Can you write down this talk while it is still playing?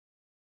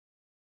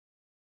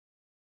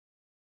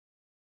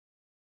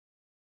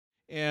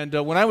And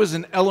when I was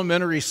in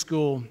elementary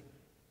school,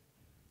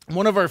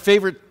 one of our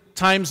favorite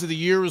times of the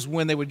year was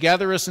when they would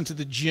gather us into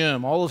the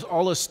gym,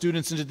 all us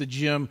students into the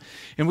gym,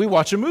 and we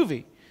watch a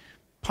movie.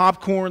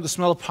 Popcorn, the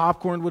smell of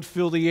popcorn would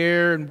fill the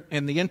air,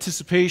 and the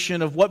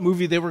anticipation of what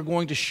movie they were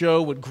going to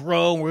show would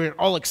grow, and we were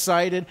all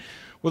excited.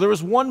 Well, there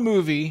was one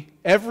movie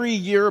every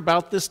year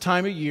about this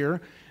time of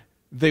year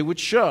they would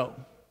show.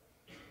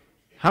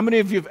 How many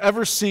of you have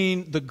ever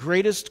seen the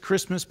greatest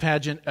Christmas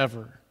pageant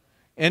ever?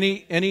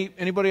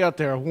 Anybody out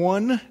there?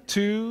 1,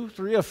 2,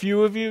 3, a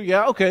few of you?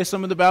 Yeah, okay,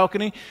 some in the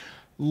balcony.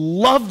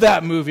 Love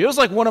that movie. It was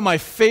like one of my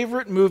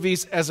favorite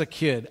movies as a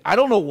kid. I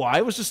don't know why.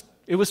 It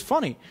was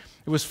funny.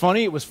 It was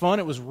funny, it was fun,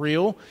 it was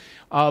real.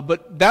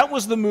 But that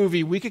was the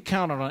movie we could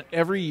count on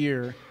every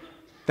year.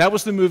 That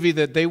was the movie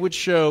that they would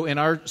show in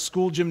our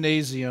school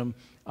gymnasium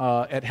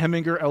at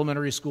Heminger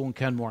Elementary School in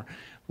Kenmore.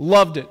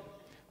 Loved it.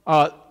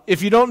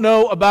 If you don't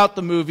know about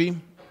the movie,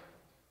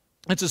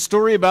 it's a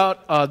story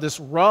about this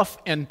rough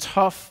and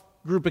tough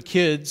group of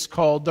kids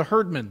called the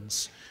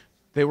Herdmans.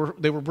 They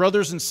were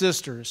brothers and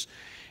sisters.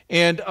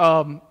 And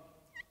the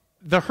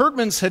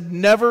Herdmans had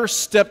never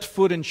stepped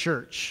foot in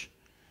church.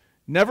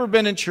 Never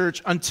been in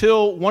church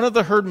until one of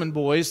the Herdman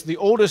boys, the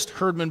oldest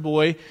Herdman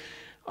boy,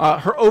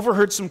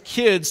 overheard some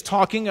kids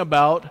talking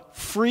about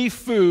free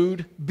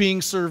food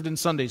being served in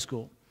Sunday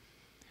school.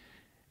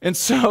 And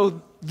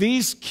so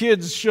these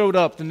kids showed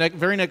up the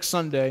very next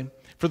Sunday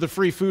for the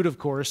free food, of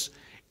course,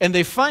 and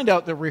they find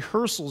out that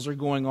rehearsals are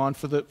going on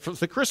for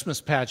the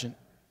Christmas pageant.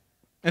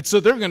 And so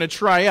they're going to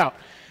try out.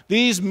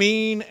 These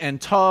mean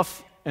and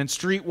tough and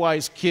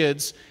streetwise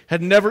kids had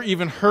never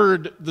even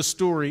heard the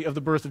story of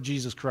the birth of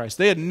Jesus Christ.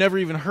 They had never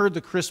even heard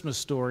the Christmas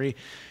story,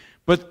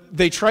 but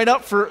they tried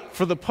out for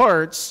the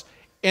parts,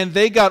 and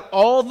they got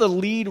all the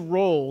lead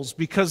roles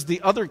because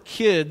the other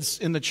kids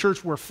in the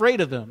church were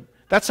afraid of them.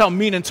 That's how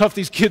mean and tough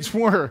these kids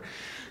were.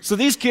 So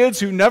these kids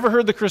who never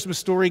heard the Christmas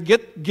story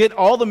get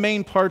all the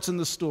main parts in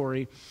the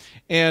story.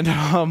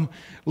 And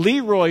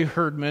Leroy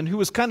Herdman, who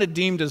was kind of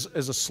deemed as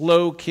a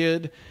slow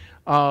kid,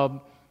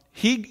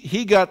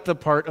 he got the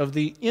part of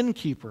the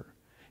innkeeper.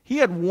 He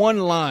had one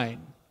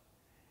line.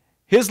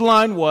 His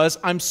line was,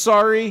 "I'm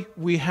sorry,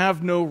 we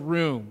have no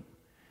room."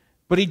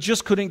 But he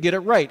just couldn't get it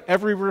right.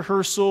 Every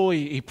rehearsal,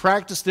 he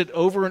practiced it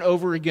over and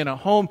over again at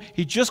home.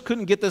 He just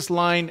couldn't get this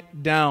line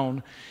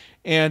down.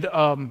 And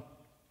on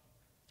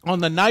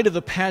the night of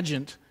the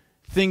pageant,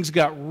 things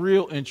got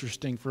real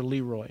interesting for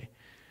Leroy.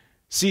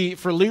 See,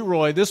 for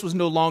Leroy, this was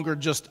no longer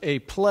just a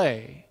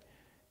play.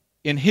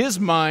 In his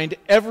mind,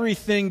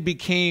 everything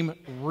became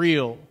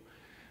real.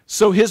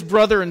 So his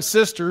brother and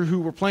sister,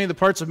 who were playing the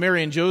parts of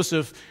Mary and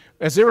Joseph,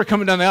 as they were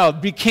coming down the aisle,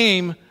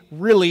 became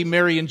really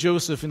Mary and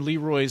Joseph in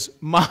Leroy's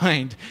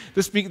mind.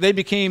 They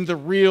became the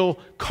real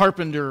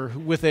carpenter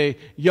with a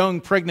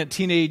young, pregnant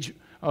teenage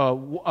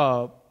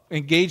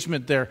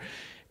engagement there.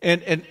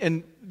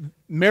 And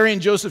Mary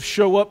and Joseph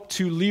show up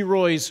to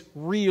Leroy's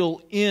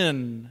real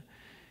inn,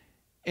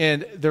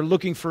 and they're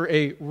looking for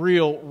a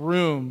real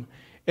room.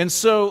 And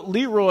so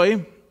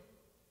Leroy,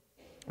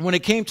 when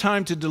it came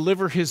time to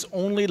deliver his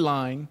only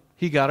line,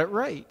 he got it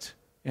right.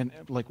 And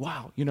like,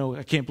 wow,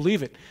 I can't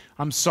believe it.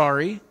 "I'm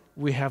sorry,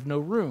 we have no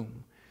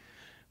room."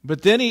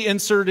 But then he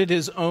inserted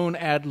his own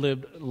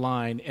ad-libbed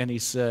line, and he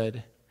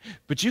said,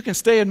 "But you can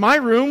stay in my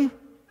room."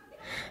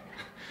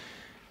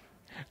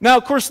 Now,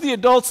 of course, the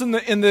adults in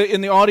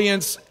the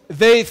audience,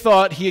 they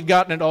thought he had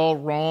gotten it all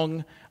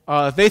wrong.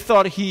 They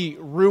thought he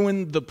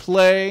ruined the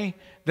play,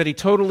 that he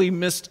totally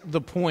missed the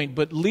point.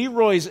 But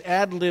Leroy's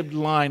ad-libbed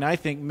line, I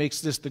think,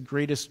 makes this the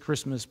greatest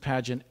Christmas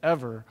pageant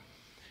ever,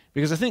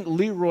 because I think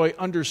Leroy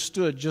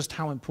understood just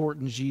how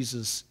important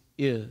Jesus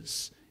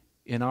is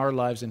in our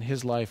lives, in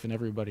his life, in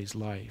everybody's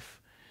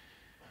life.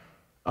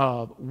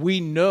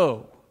 We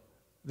know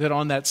that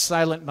on that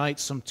silent night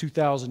some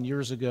 2,000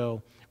 years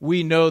ago,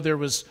 we know there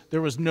was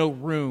no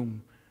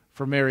room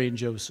for Mary and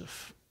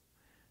Joseph.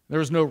 There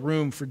was no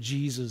room for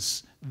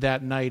Jesus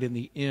that night in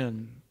the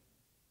inn.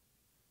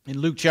 In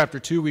Luke chapter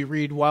 2, we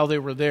read, while they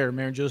were there,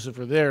 Mary and Joseph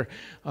were there,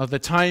 the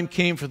time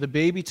came for the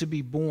baby to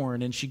be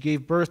born, and she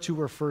gave birth to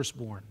her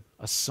firstborn,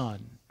 a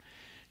son.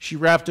 She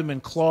wrapped him in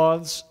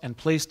cloths and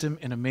placed him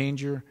in a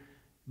manger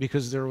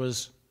because there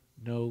was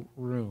no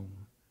room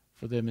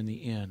for them in the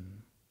inn.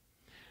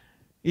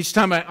 Each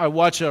time I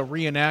watch a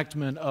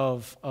reenactment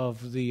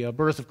of the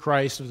birth of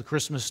Christ, of the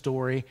Christmas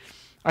story,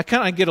 I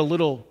kind of get a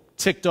little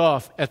ticked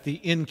off at the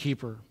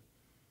innkeeper.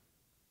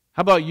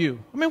 How about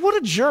you? I mean, what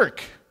a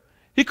jerk.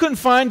 He couldn't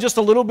find just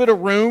a little bit of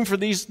room for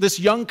this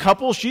young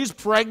couple. She's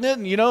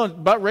pregnant and,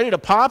 about ready to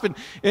pop,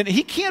 and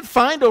he can't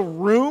find a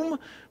room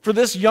for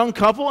this young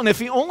couple. And if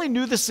he only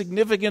knew the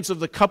significance of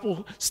the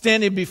couple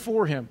standing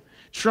before him,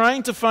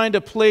 trying to find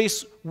a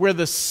place where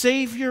the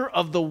Savior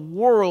of the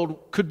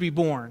world could be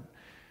born.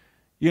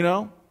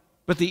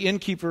 But the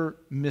innkeeper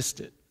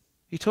missed it.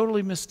 He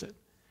totally missed it.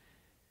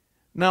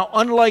 Now,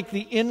 unlike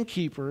the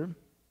innkeeper,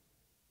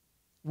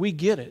 we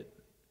get it.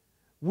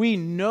 We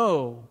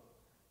know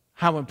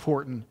how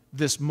important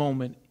this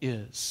moment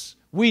is.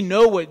 We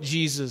know what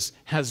Jesus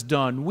has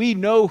done. We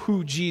know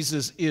who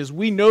Jesus is.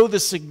 We know the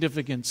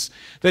significance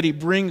that he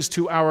brings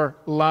to our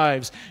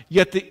lives.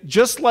 Yet,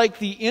 just like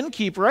the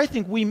innkeeper, I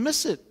think we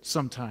miss it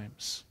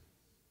sometimes.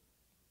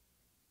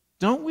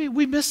 Don't we?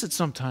 We miss it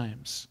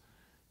sometimes,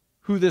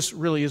 who this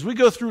really is. We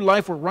go through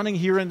life, we're running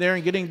here and there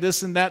and getting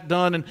this and that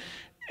done,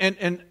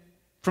 and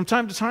from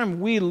time to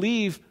time, we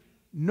leave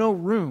no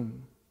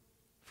room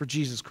for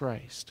Jesus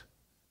Christ.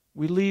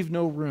 We leave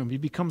no room. He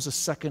becomes a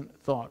second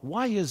thought.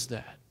 Why is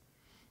that?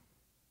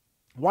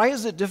 Why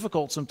is it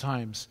difficult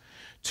sometimes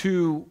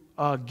to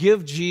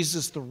give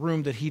Jesus the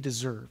room that he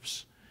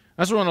deserves?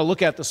 That's what I want to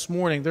look at this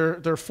morning. There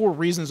are 4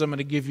 reasons I'm going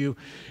to give you.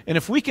 And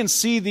if we can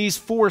see these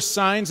 4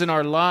 signs in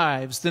our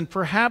lives, then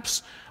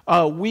perhaps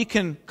we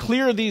can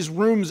clear these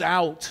rooms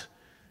out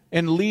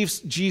and leave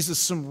Jesus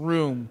some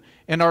room.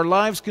 And our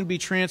lives can be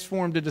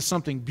transformed into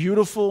something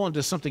beautiful,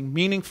 into something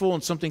meaningful,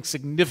 and something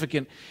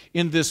significant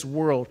in this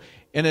world.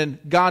 And then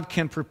God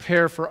can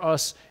prepare for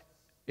us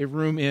a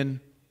room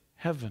in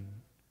heaven.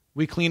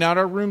 We clean out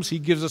our rooms, he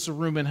gives us a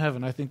room in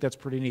heaven. I think that's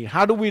pretty neat.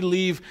 How do we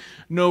leave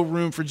no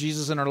room for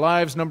Jesus in our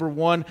lives? Number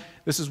 1,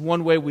 this is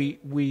one way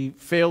we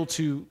fail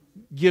to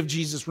give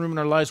Jesus room in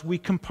our lives. We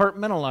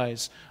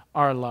compartmentalize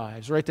our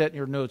lives. Write that in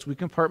your notes. We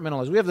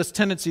compartmentalize. We have this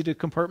tendency to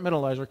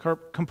compartmentalize, or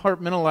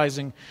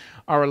compartmentalizing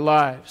our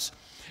lives.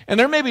 And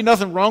there may be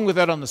nothing wrong with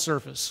that on the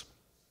surface.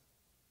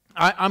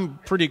 I'm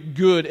pretty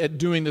good at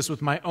doing this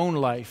with my own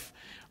life.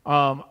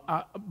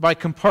 By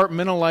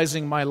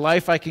compartmentalizing my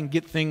life, I can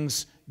get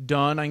things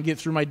done. I can get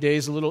through my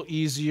days a little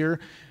easier.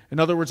 In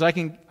other words, I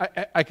can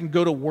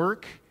go to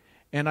work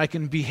and I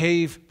can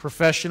behave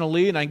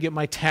professionally and I can get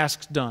my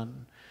tasks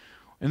done.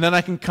 And then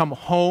I can come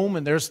home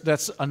and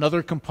that's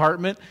another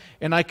compartment,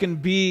 and I can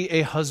be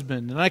a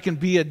husband and I can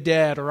be a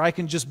dad, or I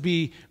can just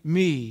be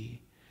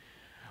me.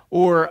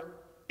 Or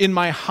in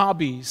my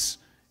hobbies,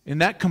 in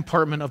that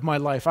compartment of my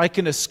life, I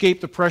can escape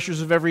the pressures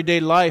of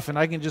everyday life and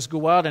I can just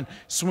go out and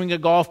swing a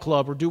golf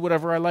club or do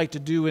whatever I like to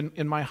do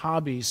in my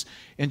hobbies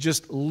and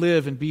just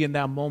live and be in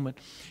that moment.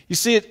 You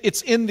see,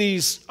 it's in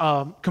these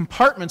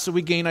compartments that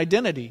we gain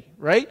identity,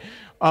 right?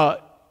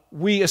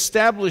 We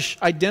establish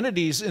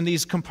identities in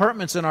these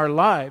compartments in our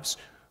lives.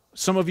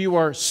 Some of you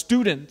are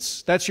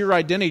students. That's your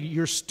identity.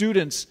 You're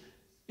students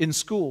in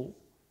school.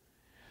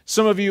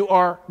 Some of you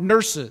are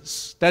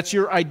nurses. That's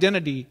your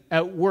identity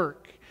at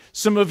work.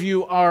 Some of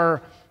you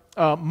are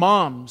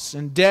moms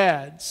and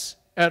dads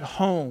at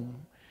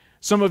home.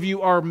 Some of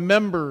you are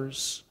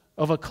members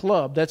of a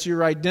club. That's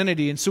your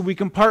identity. And so we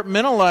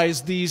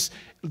compartmentalize these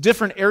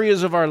different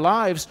areas of our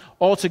lives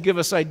all to give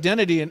us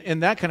identity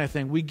and that kind of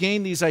thing. We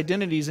gain these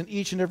identities in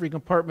each and every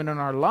compartment in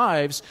our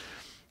lives.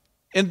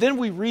 And then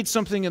we read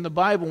something in the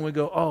Bible and we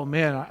go, oh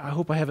man, I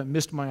hope I haven't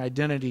missed my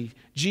identity.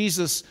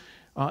 Jesus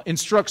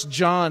instructs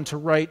John to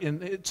write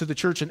to the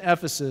church in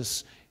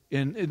Ephesus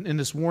in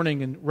this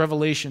warning in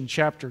Revelation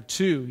chapter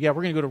 2. Yeah,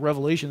 we're going to go to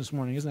Revelation this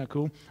morning. Isn't that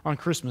cool? On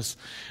Christmas.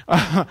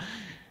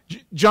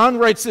 John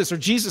writes this, or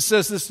Jesus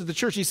says this to the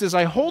church. He says,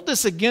 I hold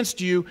this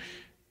against you.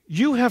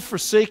 You have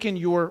forsaken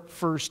your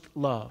first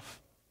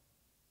love.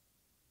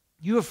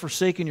 You have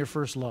forsaken your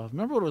first love.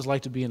 Remember what it was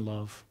like to be in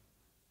love?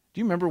 Do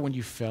you remember when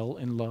you fell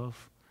in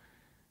love?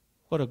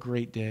 What a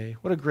great day.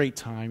 What a great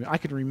time. I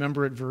can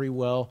remember it very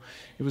well.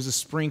 It was a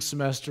spring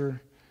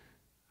semester.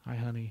 Hi,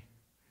 honey.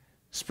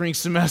 Spring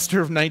semester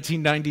of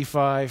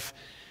 1995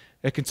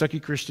 at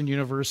Kentucky Christian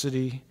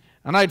University.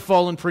 And I'd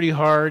fallen pretty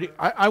hard.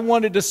 I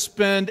wanted to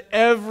spend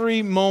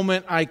every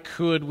moment I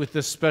could with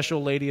this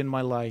special lady in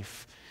my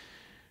life.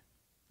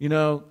 You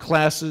know,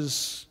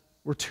 classes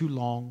were too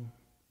long.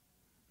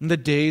 And the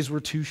days were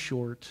too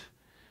short.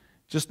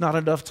 Just not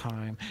enough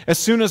time. As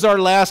soon as our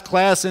last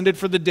class ended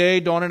for the day,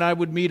 Dawn and I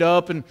would meet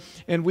up and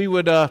we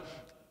would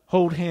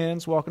hold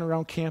hands walking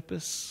around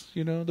campus.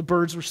 You know, the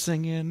birds were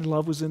singing,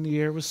 love was in the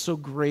air. It was so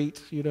great,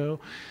 you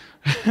know.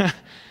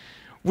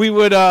 We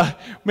would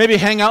maybe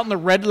hang out in the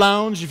Red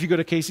Lounge. If you go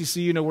to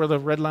KCC, you know where the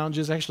Red Lounge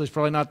is. Actually, it's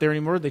probably not there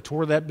anymore. They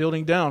tore that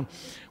building down.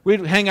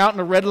 We'd hang out in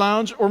the Red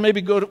Lounge, or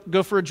maybe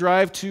go for a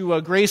drive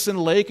to Grayson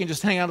Lake and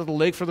just hang out at the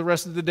lake for the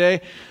rest of the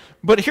day.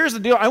 But here's the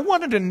deal. I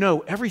wanted to know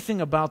everything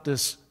about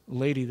this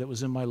lady that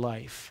was in my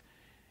life.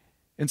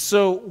 And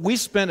so we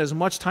spent as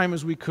much time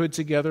as we could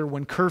together.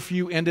 When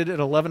curfew ended at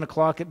 11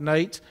 o'clock at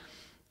night,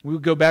 we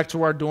would go back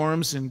to our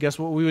dorms, and guess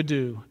what we would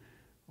do?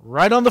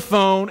 Right on the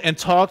phone and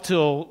talk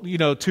till,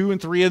 2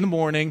 and 3 in the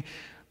morning.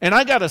 And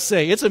I got to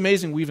say, it's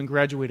amazing we even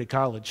graduated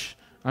college.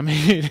 I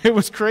mean, it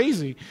was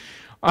crazy.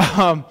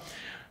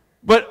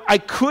 But I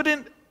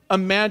couldn't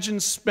imagine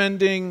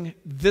spending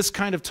this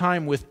kind of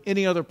time with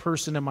any other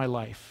person in my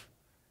life.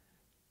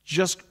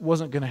 Just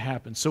wasn't going to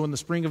happen. So in the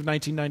spring of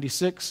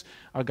 1996,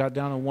 I got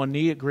down on one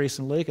knee at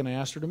Grayson Lake and I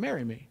asked her to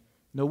marry me.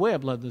 No way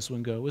I'd let this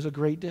one go. It was a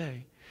great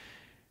day.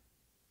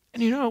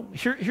 And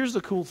here's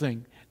the cool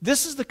thing.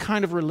 This is the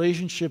kind of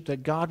relationship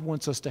that God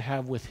wants us to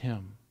have with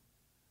Him,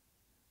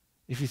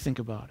 if you think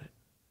about it.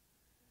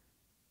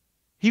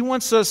 He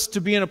wants us to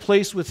be in a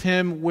place with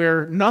Him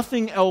where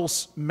nothing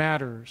else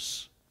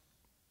matters,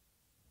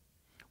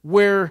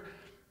 where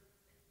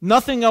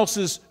Nothing else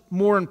is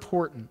more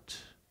important.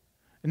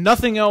 And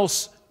nothing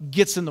else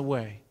gets in the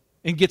way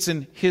and gets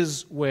in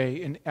His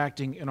way in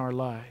acting in our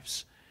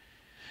lives.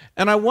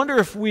 And I wonder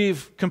if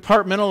we've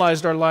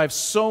compartmentalized our lives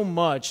so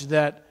much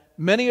that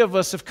many of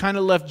us have kind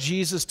of left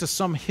Jesus to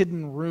some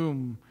hidden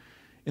room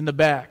in the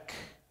back,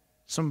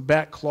 some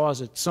back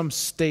closet, some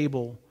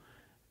stable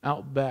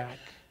out back.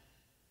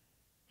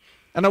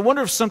 And I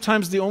wonder if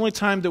sometimes the only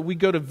time that we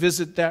go to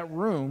visit that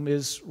room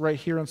is right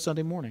here on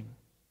Sunday morning.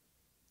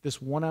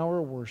 This 1 hour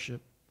of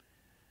worship.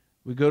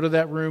 We go to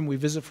that room, we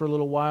visit for a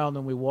little while, and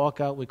then we walk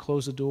out, we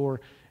close the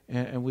door,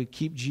 and we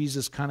keep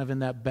Jesus kind of in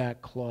that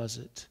back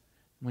closet.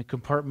 And we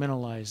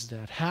compartmentalize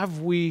that.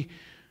 Have we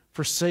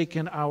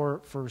forsaken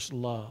our first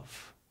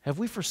love? Have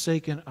we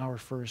forsaken our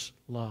first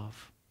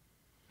love?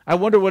 I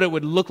wonder what it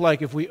would look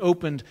like if we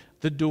opened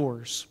the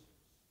doors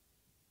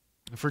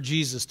for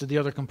Jesus to the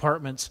other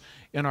compartments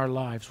in our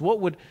lives.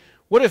 What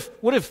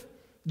if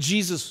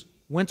Jesus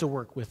went to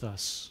work with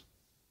us?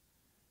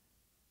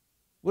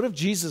 What if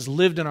Jesus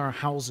lived in our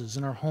houses,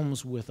 in our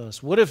homes with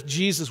us? What if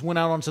Jesus went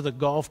out onto the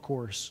golf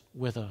course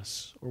with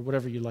us, or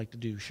whatever you like to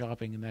do,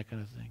 shopping and that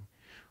kind of thing?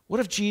 What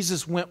if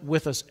Jesus went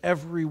with us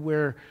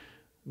everywhere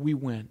we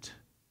went?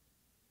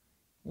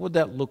 What would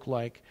that look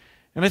like?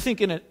 And I think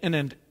in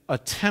an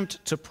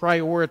attempt to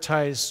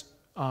prioritize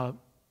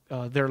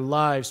their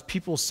lives,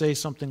 people say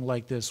something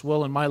like this: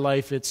 well, in my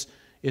life it's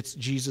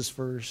Jesus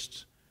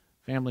first,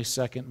 family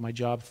second, my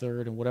job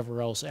third, and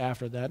whatever else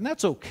after that. And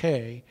that's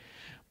okay.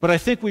 But I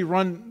think we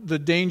run the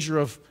danger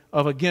of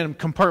again,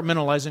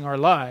 compartmentalizing our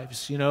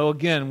lives. You know,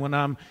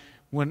 again,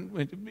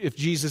 if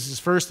Jesus is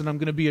first, then I'm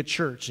going to be at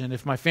church. And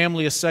if my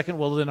family is second,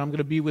 well, then I'm going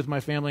to be with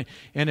my family.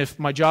 And if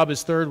my job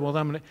is third, well,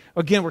 then I'm going to...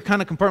 Again, we're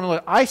kind of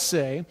compartmentalizing. I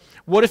say,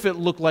 what if it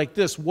looked like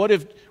this? What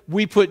if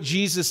we put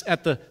Jesus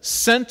at the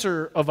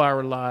center of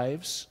our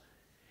lives,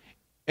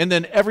 and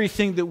then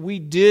everything that we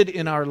did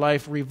in our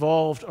life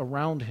revolved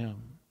around Him?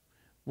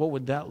 What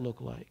would that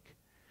look like?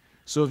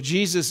 So if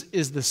Jesus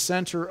is the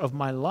center of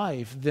my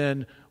life,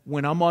 then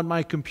when I'm on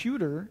my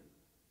computer,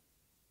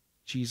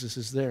 Jesus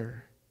is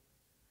there.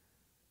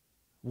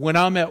 When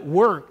I'm at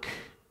work,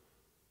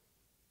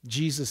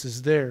 Jesus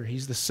is there.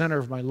 He's the center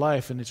of my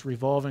life, and it's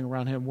revolving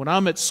around Him. When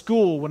I'm at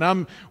school, when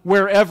I'm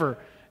wherever,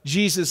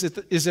 Jesus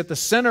is at the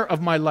center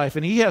of my life,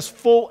 and He has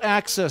full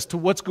access to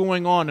what's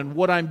going on and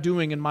what I'm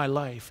doing in my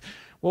life.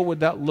 What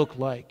would that look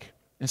like?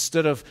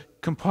 Instead of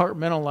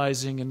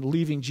compartmentalizing and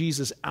leaving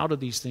Jesus out of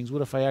these things,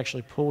 what if I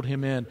actually pulled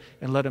Him in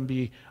and let Him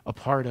be a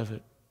part of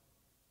it?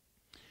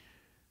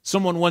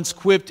 Someone once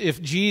quipped, if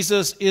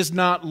Jesus is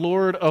not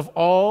Lord of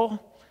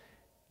all,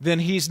 then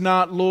He's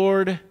not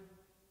Lord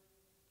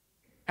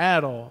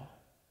at all.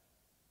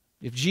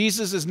 If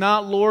Jesus is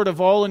not Lord of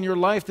all in your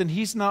life, then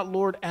He's not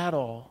Lord at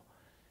all.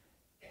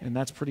 And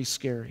that's pretty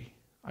scary.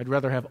 I'd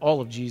rather have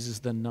all of Jesus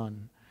than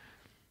none.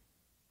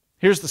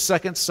 Here's the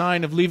second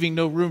sign of leaving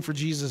no room for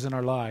Jesus in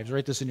our lives.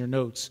 Write this in your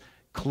notes.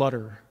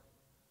 Clutter.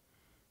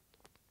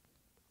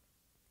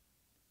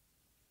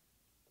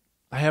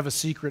 I have a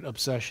secret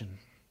obsession.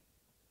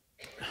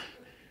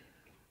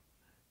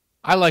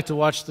 I like to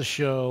watch the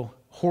show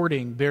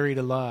Hoarding Buried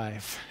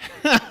Alive.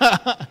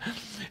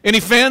 Any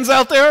fans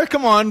out there?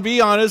 Come on,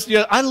 be honest.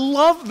 Yeah, I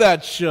love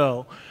that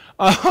show.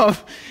 And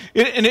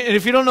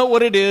if you don't know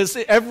what it is,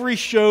 every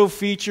show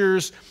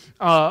features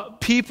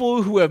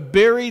people who have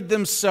buried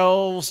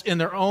themselves in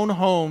their own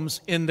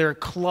homes in their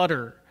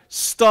clutter.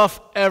 Stuff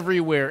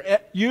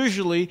everywhere.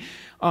 Usually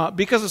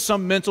because of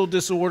some mental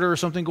disorder or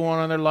something going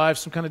on in their lives,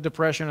 some kind of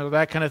depression or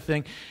that kind of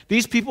thing.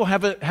 These people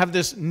have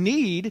this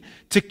need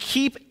to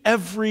keep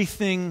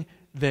everything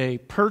they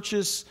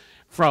purchase,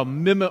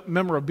 from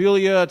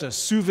memorabilia to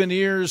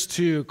souvenirs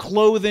to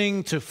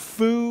clothing to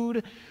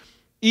food,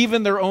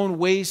 even their own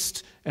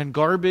waste and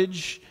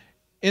garbage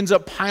ends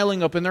up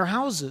piling up in their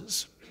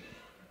houses.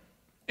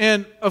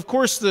 And of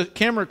course the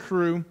camera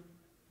crew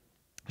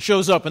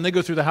shows up and they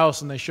go through the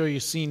house and they show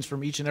you scenes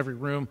from each and every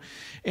room.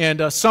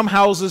 And some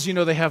houses, you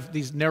know, they have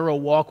these narrow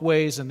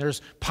walkways and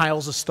there's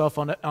piles of stuff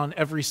on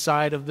every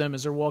side of them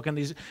as they're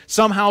walking.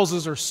 Some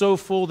houses are so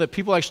full that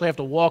people actually have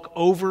to walk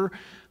over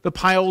the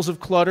piles of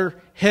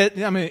clutter,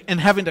 and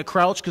having to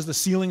crouch because the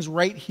ceiling's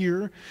right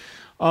here.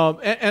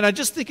 And I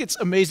just think it's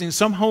amazing.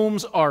 Some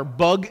homes are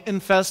bug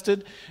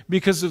infested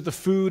because of the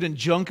food and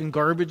junk and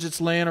garbage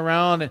that's laying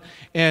around.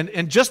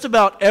 And just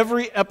about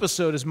every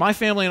episode, as my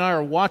family and I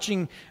are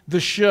watching the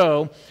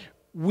show,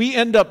 we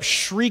end up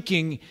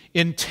shrieking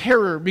in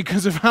terror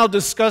because of how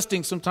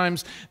disgusting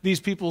sometimes these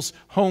people's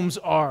homes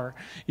are.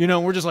 You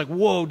know, we're just like,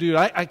 whoa, dude,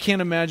 I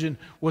can't imagine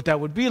what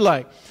that would be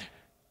like.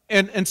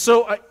 And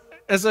so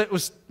as I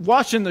was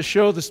watching the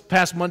show this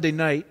past Monday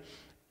night,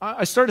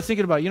 I started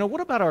thinking about,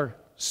 what about our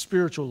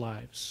spiritual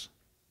lives?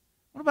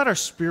 What about our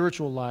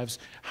spiritual lives?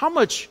 How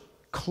much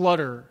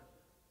clutter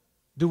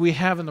do we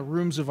have in the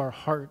rooms of our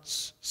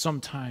hearts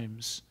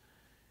sometimes,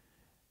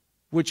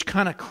 which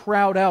kind of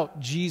crowd out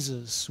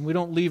Jesus, and we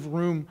don't leave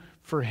room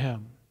for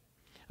Him?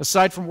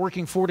 Aside from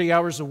working 40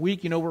 hours a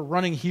week, we're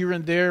running here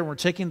and there. We're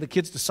taking the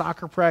kids to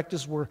soccer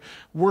practice. We're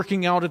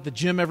working out at the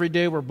gym every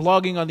day. We're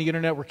blogging on the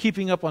internet. We're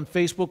keeping up on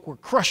Facebook. We're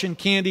crushing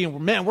candy, and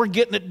we're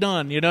getting it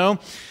done,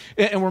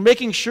 And we're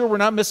making sure we're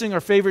not missing our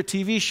favorite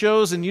TV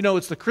shows. And,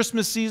 it's the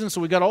Christmas season, so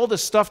we got all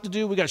this stuff to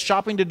do. We got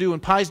shopping to do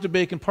and pies to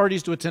bake and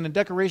parties to attend and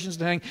decorations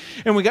to hang.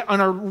 And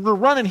we're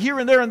running here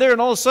and there,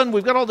 and all of a sudden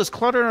we've got all this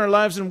clutter in our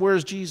lives, and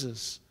where's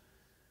Jesus?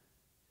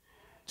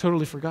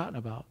 Totally forgotten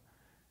about.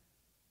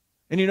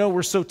 And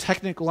we're so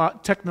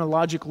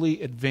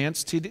technologically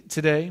advanced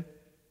today.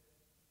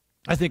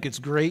 I think it's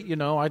great,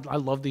 I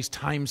love these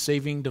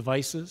time-saving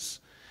devices.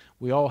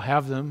 We all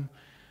have them,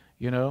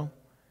 In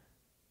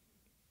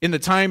the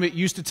time it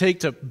used to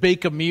take to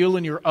bake a meal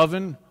in your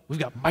oven, we've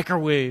got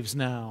microwaves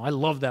now. I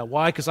love that.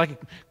 Why? Because I can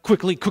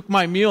quickly cook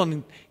my meal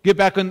and get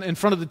back in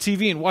front of the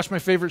TV and watch my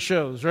favorite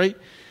shows, right?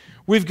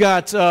 We've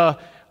got,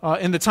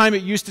 in the time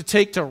it used to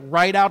take to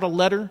write out a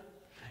letter,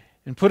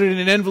 and put it in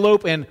an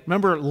envelope, and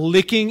remember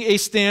licking a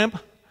stamp?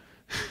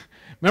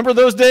 Remember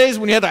those days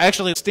when you had to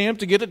actually stamp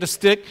to get it to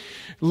stick?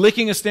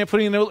 Licking a stamp,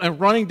 putting it in the envelope, and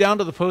running down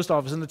to the post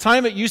office. And the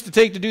time it used to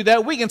take to do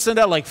that, we can send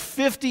out like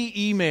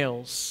 50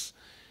 emails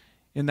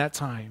in that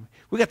time.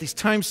 We got these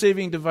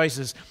time-saving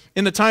devices.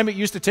 In the time it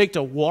used to take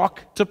to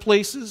walk to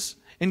places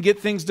and get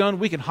things done,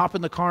 we can hop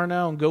in the car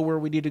now and go where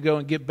we need to go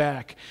and get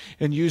back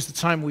and use the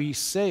time we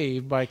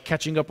save by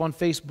catching up on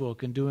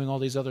Facebook and doing all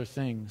these other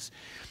things.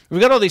 We've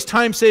got all these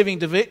time-saving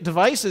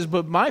devices,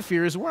 but my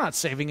fear is we're not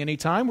saving any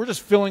time. We're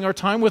just filling our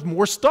time with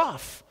more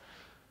stuff.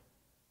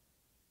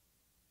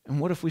 And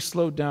what if we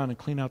slowed down and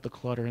clean out the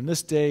clutter? In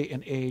this day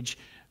and age,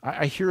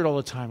 I hear it all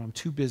the time. I'm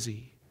too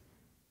busy.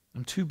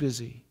 I'm too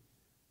busy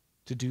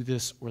to do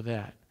this or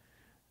that.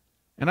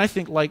 And I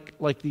think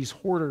like these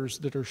hoarders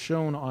that are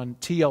shown on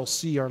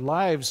TLC, our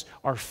lives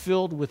are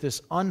filled with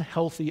this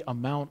unhealthy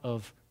amount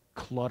of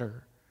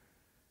clutter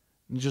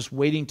and just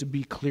waiting to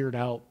be cleared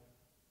out.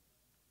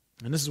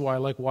 And this is why I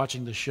like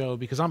watching the show,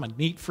 because I'm a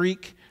neat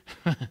freak.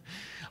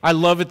 I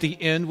love at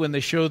the end when they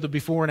show the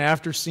before and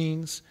after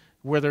scenes,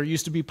 where there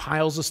used to be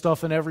piles of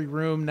stuff in every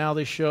room. Now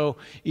they show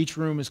each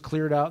room is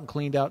cleared out and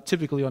cleaned out,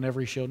 typically on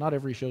every show. Not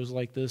every show is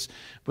like this,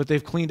 but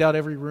they've cleaned out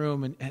every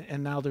room,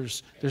 and now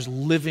there's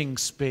living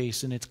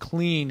space, and it's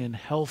clean and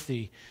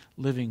healthy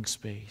living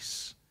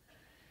space.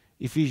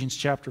 Ephesians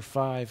chapter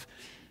 5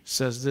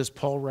 says this,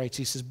 Paul writes,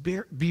 he says,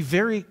 be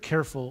very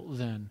careful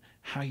then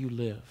how you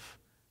live,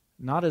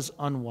 not as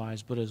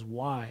unwise, but as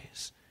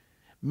wise,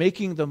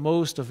 making the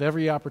most of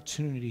every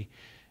opportunity,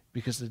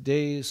 because the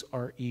days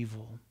are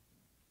evil.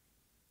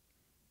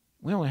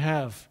 We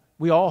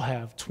all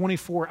have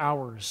 24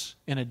 hours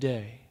in a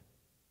day.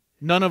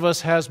 None of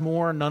us has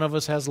more, none of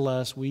us has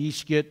less. We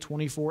each get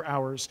 24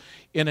 hours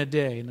in a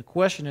day. And the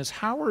question is,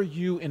 how are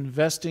you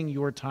investing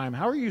your time?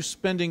 How are you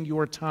spending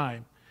your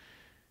time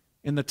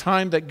in the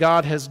time that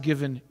God has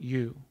given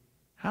you?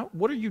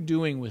 What are you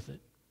doing with it?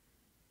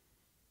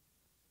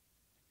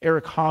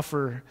 Eric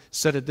Hoffer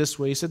said it this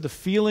way. He said, the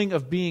feeling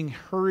of being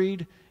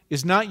hurried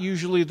is not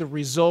usually the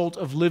result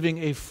of living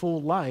a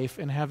full life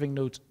and having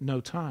no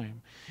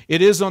time.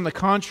 It is, on the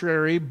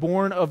contrary,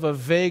 born of a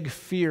vague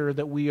fear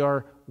that we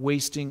are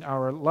wasting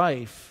our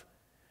life.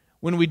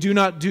 When we do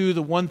not do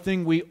the one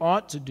thing we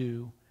ought to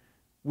do,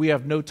 we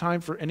have no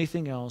time for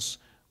anything else.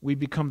 We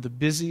become the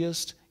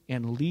busiest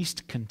and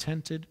least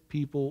contented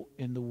people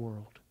in the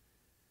world.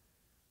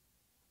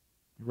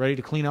 Ready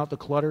to clean out the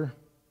clutter?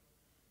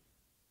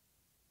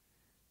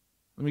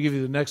 Let me give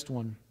you the next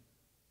one,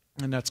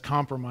 and that's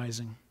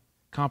compromising.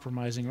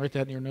 Compromising. Write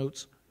that in your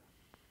notes.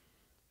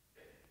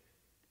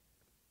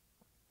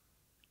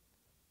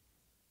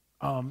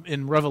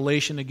 In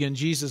Revelation, again,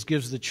 Jesus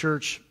gives the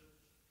church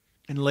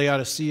in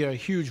Laodicea a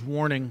huge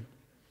warning.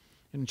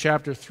 In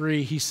chapter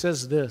 3, he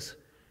says this.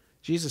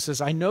 Jesus says,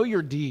 I know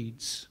your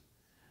deeds,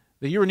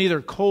 that you are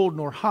neither cold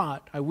nor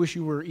hot. I wish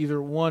you were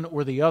either one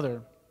or the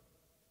other.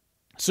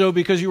 So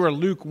because you are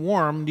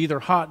lukewarm,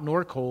 neither hot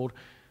nor cold,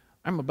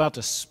 I'm about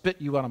to spit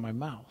you out of my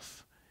mouth.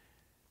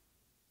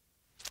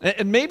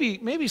 And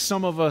maybe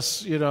some of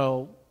us, we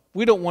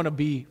don't want to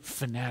be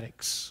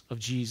fanatics of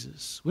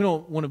Jesus. We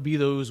don't want to be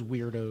those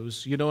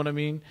weirdos, you know what I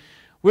mean?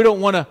 We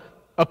don't want to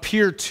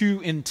appear too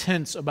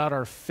intense about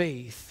our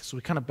faith, so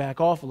we kind of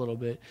back off a little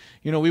bit.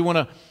 We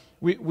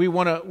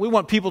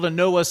want people to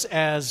know us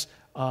as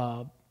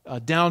a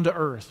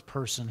down-to-earth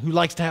person who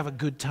likes to have a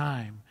good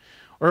time.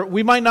 Or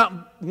we might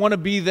not want to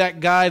be that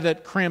guy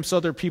that cramps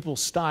other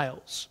people's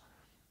styles.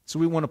 So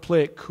we want to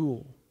play it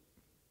cool.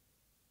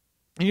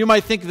 And you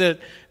might think that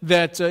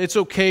it's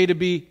okay to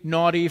be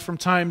naughty from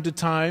time to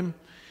time,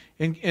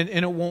 and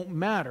it won't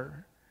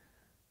matter.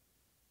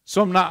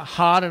 So I'm not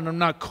hot and I'm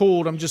not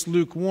cold, I'm just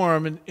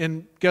lukewarm.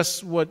 And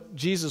guess what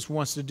Jesus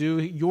wants to do?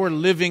 Your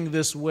living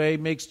this way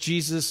makes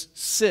Jesus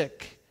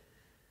sick.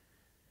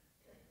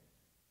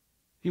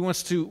 He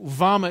wants to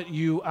vomit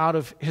you out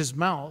of his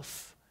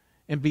mouth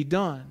and be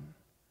done.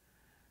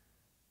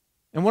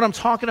 And what I'm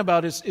talking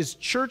about is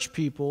church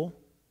people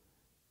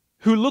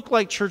who look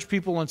like church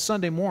people on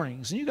Sunday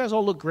mornings. And you guys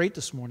all look great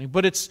this morning.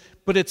 But it's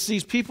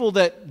these people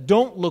that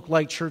don't look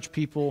like church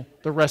people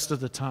the rest of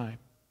the time.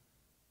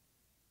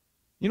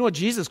 You know what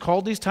Jesus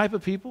called these type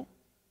of people?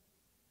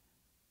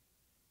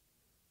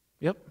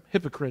 Yep,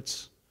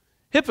 hypocrites.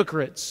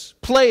 Hypocrites,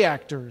 play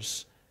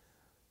actors,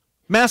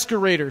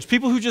 masqueraders,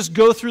 people who just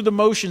go through the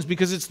motions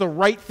because it's the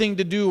right thing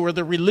to do or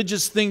the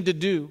religious thing to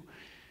do.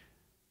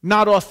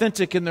 Not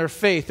authentic in their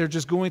faith, they're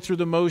just going through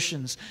the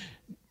motions.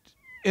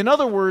 In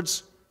other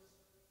words,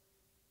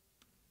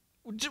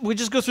 we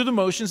just go through the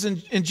motions,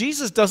 and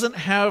Jesus doesn't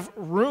have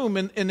room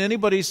in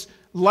anybody's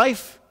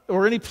life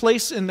or any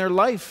place in their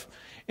life.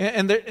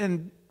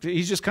 And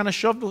he's just kind of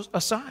shoved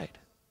aside.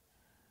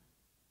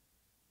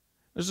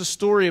 There's a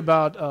story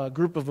about a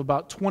group of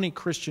about 20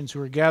 Christians who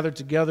were gathered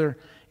together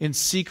in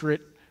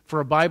secret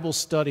for a Bible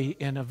study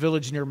in a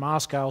village near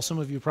Moscow. Some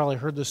of you probably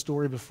heard this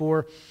story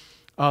before.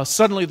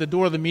 Suddenly the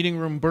door of the meeting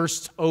room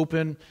bursts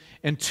open,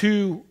 and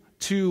two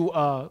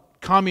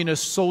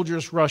communist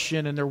soldiers rush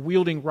in, and they're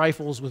wielding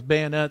rifles with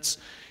bayonets,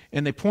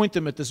 and they point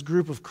them at this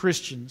group of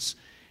Christians.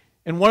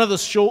 And one of the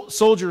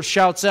soldiers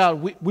shouts out,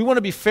 we want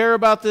to be fair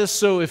about this,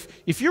 so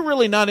if you're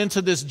really not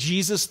into this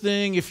Jesus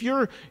thing, if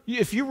you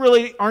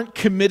really aren't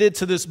committed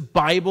to this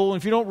Bible,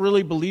 if you don't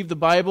really believe the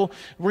Bible,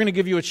 we're going to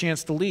give you a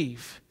chance to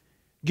leave.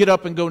 Get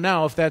up and go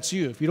now if that's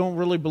you. If you don't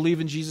really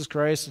believe in Jesus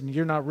Christ and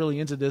you're not really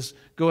into this,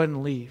 go ahead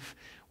and leave.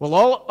 Well,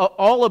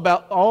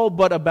 all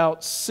but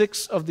about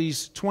 6 of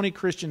these 20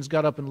 Christians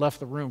got up and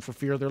left the room for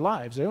fear of their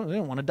lives. They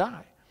don't want to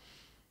die.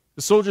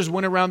 The soldiers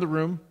went around the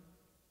room,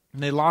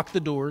 and they locked the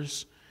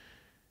doors,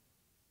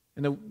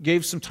 and they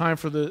gave some time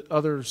for the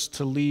others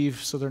to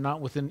leave so they're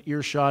not within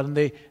earshot. And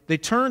they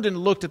turned and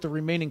looked at the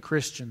remaining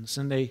Christians,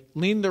 and they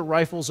leaned their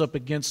rifles up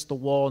against the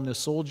wall, and the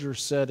soldier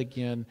said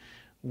again,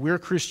 "We're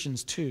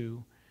Christians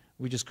too.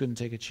 We just couldn't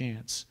take a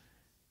chance.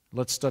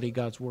 Let's study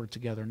God's Word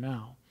together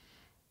now."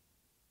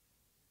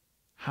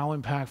 How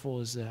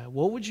impactful is that?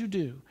 What would you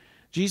do?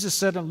 Jesus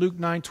said in Luke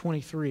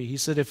 9:23, he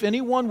said, "If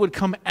anyone would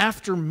come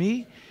after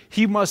me,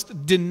 he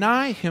must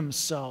deny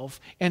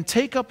himself and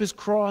take up his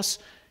cross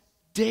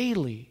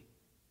daily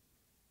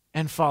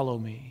and follow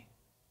me."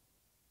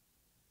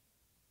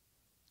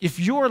 If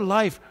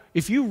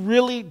you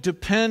really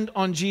depend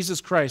on Jesus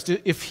Christ,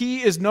 if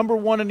He is number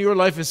one in your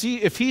life,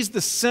 if He's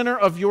the center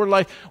of your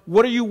life,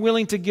 what are you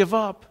willing to give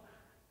up?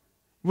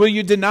 Will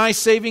you deny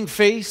saving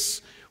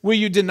face? Will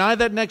you deny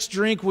that next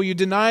drink? Will you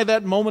deny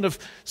that moment of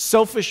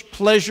selfish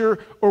pleasure?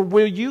 Or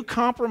will you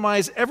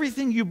compromise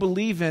everything you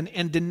believe in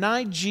and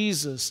deny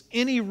Jesus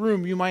any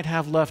room you might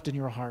have left in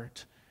your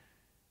heart?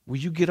 Will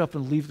you get up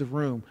and leave the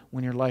room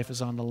when your life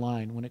is on the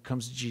line when it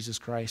comes to Jesus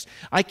Christ?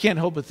 I can't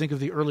help but think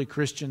of the early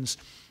Christians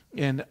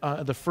in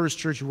the first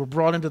church who were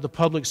brought into the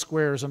public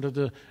squares under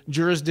the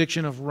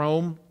jurisdiction of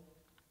Rome,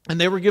 and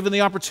they were given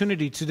the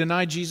opportunity to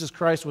deny Jesus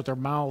Christ with their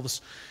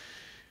mouths.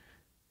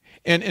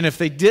 And if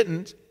they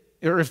didn't,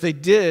 or if they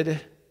did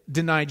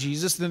deny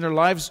Jesus, then their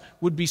lives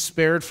would be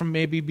spared from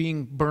maybe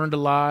being burned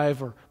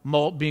alive or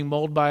being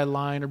mauled by a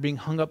lion or being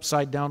hung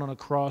upside down on a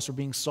cross or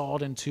being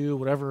sawed in two,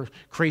 whatever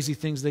crazy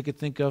things they could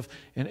think of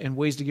and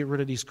ways to get rid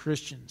of these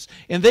Christians.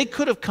 And they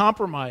could have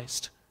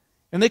compromised,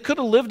 and they could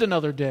have lived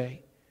another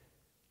day.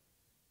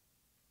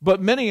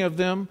 But many of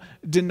them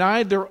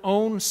denied their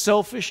own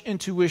selfish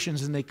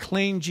intuitions, and they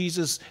claimed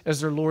Jesus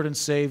as their Lord and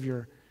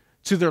Savior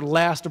to their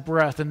last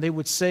breath. And they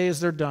would say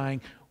as they're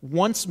dying,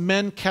 once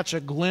men catch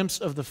a glimpse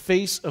of the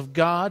face of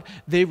God,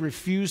 they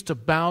refuse to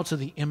bow to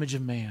the image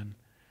of man.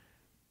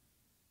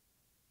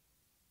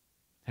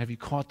 Have you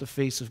caught the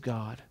face of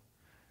God?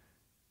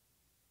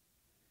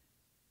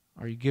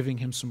 Are you giving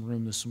Him some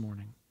room this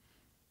morning?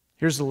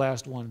 Here's the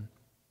last one.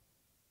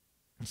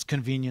 It's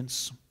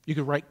convenience. You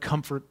could write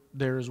comfort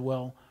there as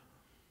well.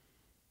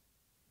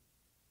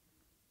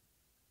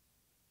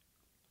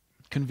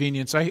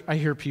 Convenience. I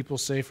hear people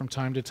say from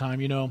time to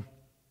time,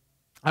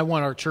 I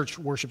want our church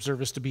worship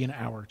service to be an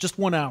hour, just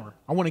 1 hour.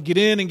 I want to get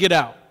in and get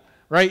out,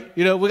 right?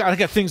 I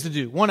got things to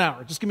do. 1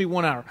 hour, just give me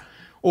 1 hour.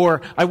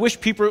 Or I wish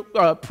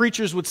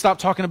preachers would stop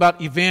talking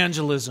about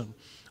evangelism.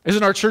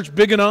 Isn't our church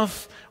big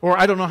enough? Or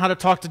I don't know how to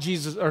talk to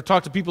Jesus or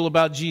talk to people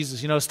about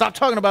Jesus. Stop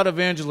talking about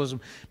evangelism.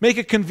 Make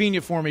it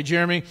convenient for me,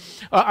 Jeremy.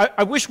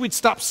 I wish we'd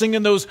stop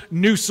singing those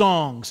new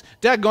songs.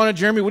 Daggone it,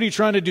 Jeremy, what are you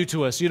trying to do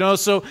to us?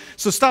 So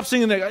stop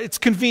singing that. It's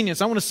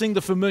convenience. I want to sing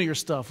the familiar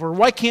stuff. Or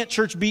why can't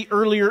church be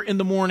earlier in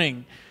the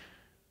morning?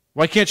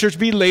 Why can't church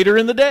be later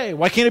in the day?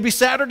 Why can't it be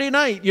Saturday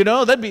night?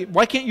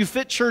 Why can't you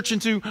fit church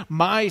into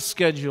my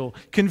schedule?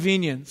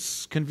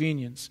 Convenience.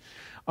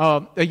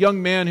 A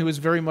young man who was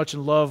very much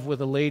in love with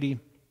a lady,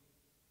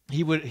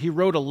 he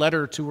wrote a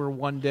letter to her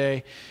one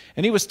day,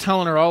 and he was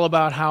telling her all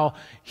about how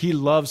he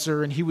loves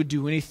her and he would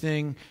do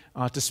anything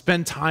to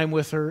spend time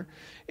with her.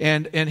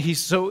 And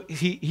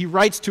he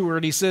writes to her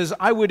and he says,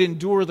 "I would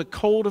endure the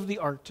cold of the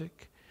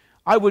Arctic.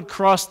 I would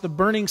cross the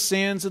burning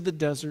sands of the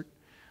desert.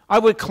 I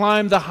would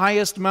climb the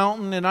highest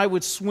mountain, and I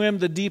would swim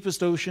the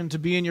deepest ocean to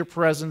be in your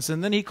presence."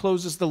 And then he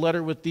closes the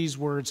letter with these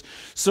words,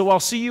 "So I'll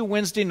see you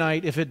Wednesday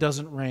night if it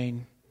doesn't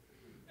rain."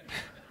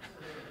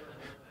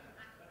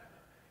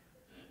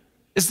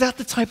 Is that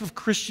the type of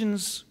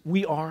Christians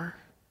we are?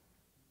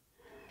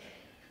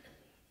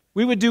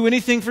 We would do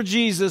anything for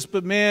Jesus,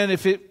 but man,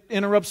 if it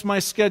interrupts my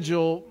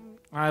schedule,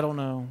 I don't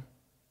know.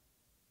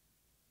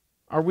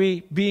 Are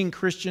we being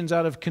Christians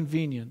out of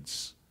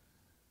convenience?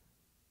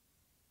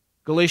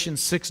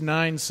 Galatians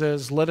 6:9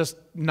 says, "Let us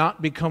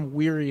not become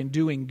weary in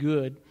doing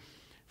good,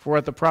 for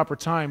at the proper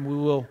time we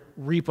will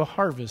reap a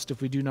harvest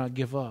if we do not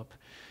give up."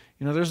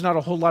 You know, there's not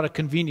a whole lot of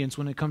convenience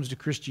when it comes to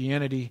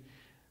Christianity.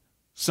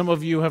 Some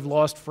of you have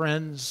lost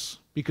friends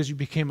because you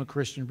became a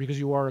Christian, because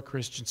you are a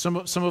Christian. Some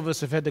of us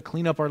have had to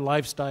clean up our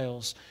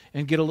lifestyles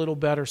and get a little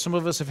better. Some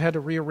of us have had to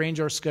rearrange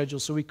our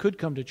schedules so we could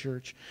come to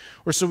church,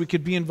 or so we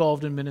could be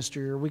involved in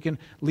ministry, or we can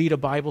lead a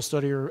Bible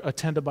study or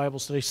attend a Bible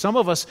study. Some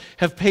of us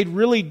have paid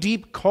really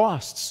deep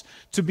costs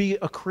to be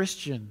a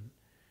Christian.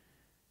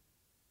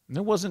 And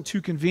it wasn't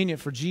too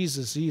convenient for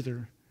Jesus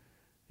either,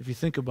 if you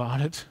think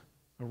about it.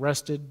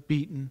 Arrested,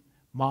 beaten,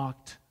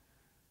 mocked,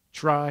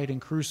 tried,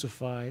 and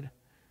crucified.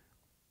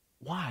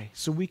 Why?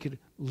 So we could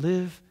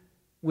live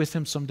with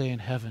Him someday in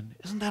heaven.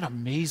 Isn't that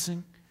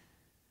amazing?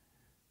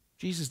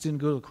 Jesus didn't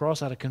go to the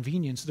cross out of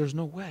convenience. There's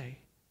no way.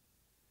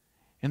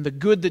 And the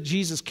good that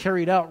Jesus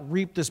carried out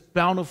reaped this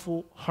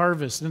bountiful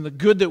harvest. And the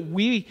good that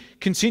we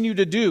continue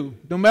to do,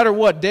 no matter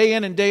what, day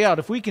in and day out,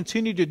 if we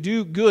continue to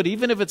do good,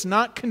 even if it's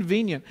not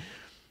convenient,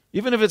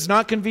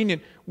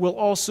 we'll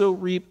also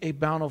reap a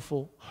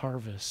bountiful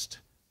harvest.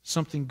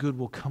 Something good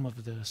will come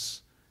of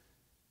this.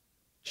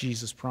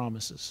 Jesus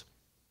promises.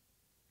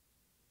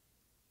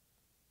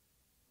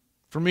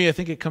 For me, I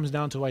think it comes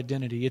down to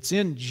identity. It's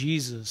in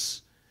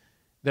Jesus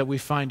that we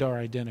find our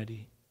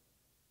identity.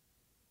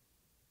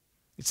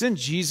 It's in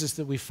Jesus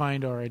that we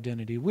find our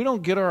identity. We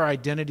don't get our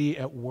identity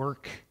at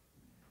work.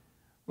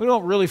 We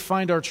don't really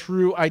find our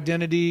true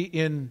identity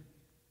in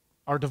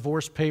our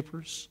divorce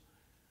papers.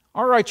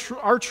 Our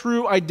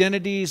true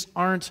identities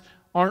aren't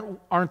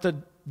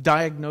the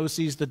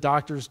diagnoses the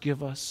doctors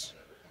give us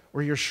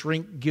or your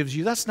shrink gives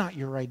you. That's not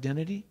your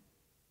identity.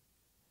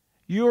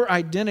 Your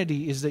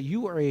identity is that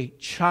you are a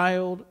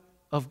child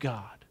of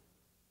God,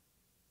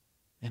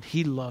 and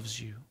He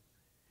loves you.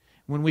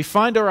 When we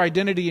find our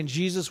identity in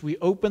Jesus, we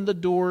open the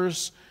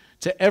doors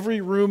to every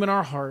room in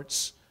our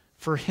hearts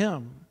for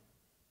Him.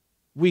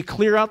 We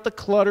clear out the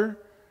clutter.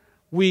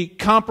 We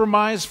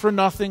compromise for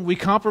nothing. We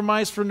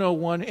compromise for no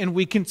one, and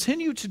we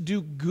continue to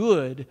do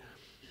good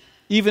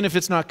even if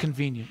it's not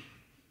convenient.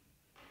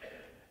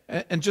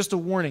 And just a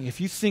warning,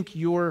 if you think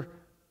you're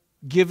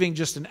giving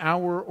just an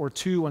hour or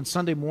two on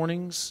Sunday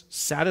mornings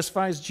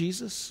satisfies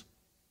Jesus,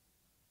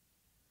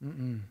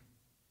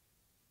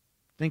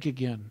 think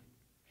again.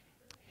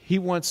 He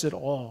wants it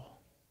all.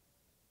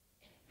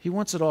 He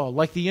wants it all.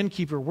 Like the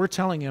innkeeper, we're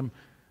telling him,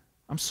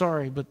 I'm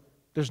sorry, but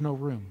there's no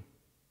room.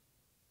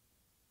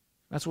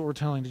 That's what we're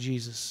telling to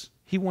Jesus.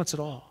 He wants it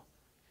all.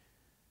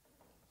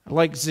 I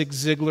like Zig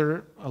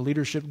Ziglar, a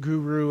leadership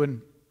guru,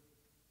 and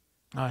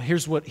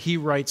here's what he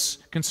writes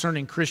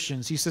concerning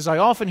Christians. He says, I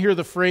often hear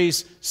the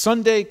phrase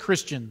Sunday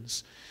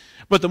Christians,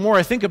 but the more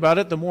I think about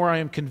it, the more I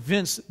am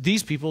convinced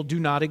these people do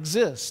not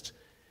exist.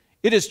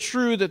 It is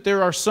true that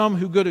there are some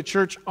who go to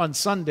church on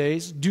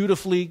Sundays,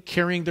 dutifully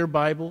carrying their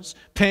Bibles,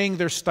 paying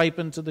their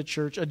stipend to the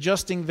church,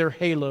 adjusting their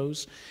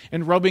halos,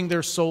 and rubbing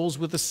their souls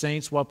with the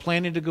saints while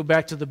planning to go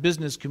back to the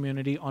business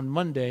community on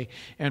Monday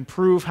and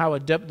prove how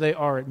adept they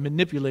are at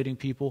manipulating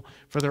people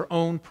for their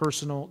own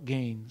personal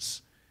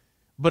gains.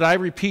 But I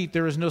repeat,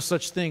 there is no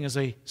such thing as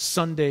a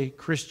Sunday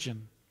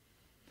Christian.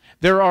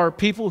 There are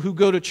people who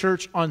go to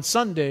church on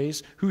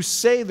Sundays who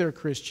say they're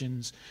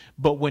Christians,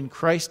 but when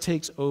Christ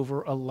takes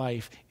over a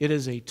life, it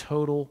is a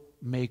total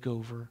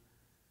makeover.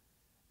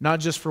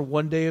 Not just for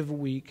one day of the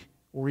week,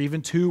 or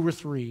even 2 or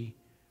 3.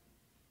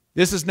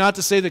 This is not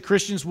to say that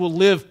Christians will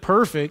live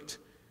perfect,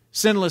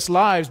 sinless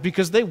lives,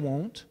 because they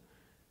won't.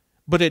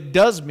 But it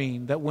does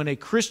mean that when a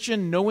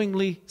Christian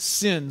knowingly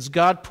sins,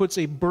 God puts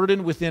a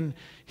burden within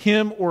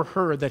him or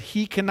her that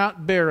he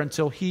cannot bear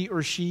until he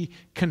or she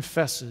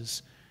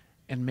confesses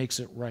and makes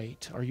it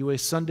right. Are you a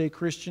Sunday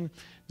Christian?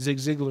 Zig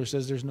Ziglar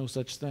says there's no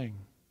such thing.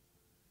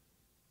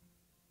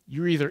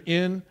 You're either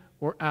in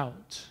or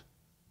out.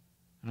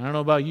 And I don't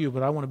know about you,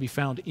 but I want to be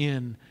found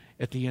in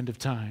at the end of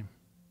time.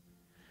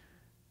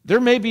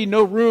 There may be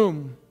no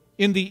room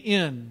in the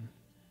inn.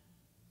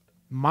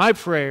 My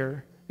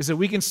prayer is that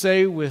we can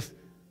say with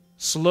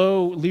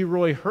slow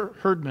Leroy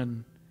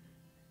Herdman,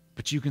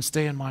 but you can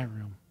stay in my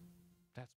room.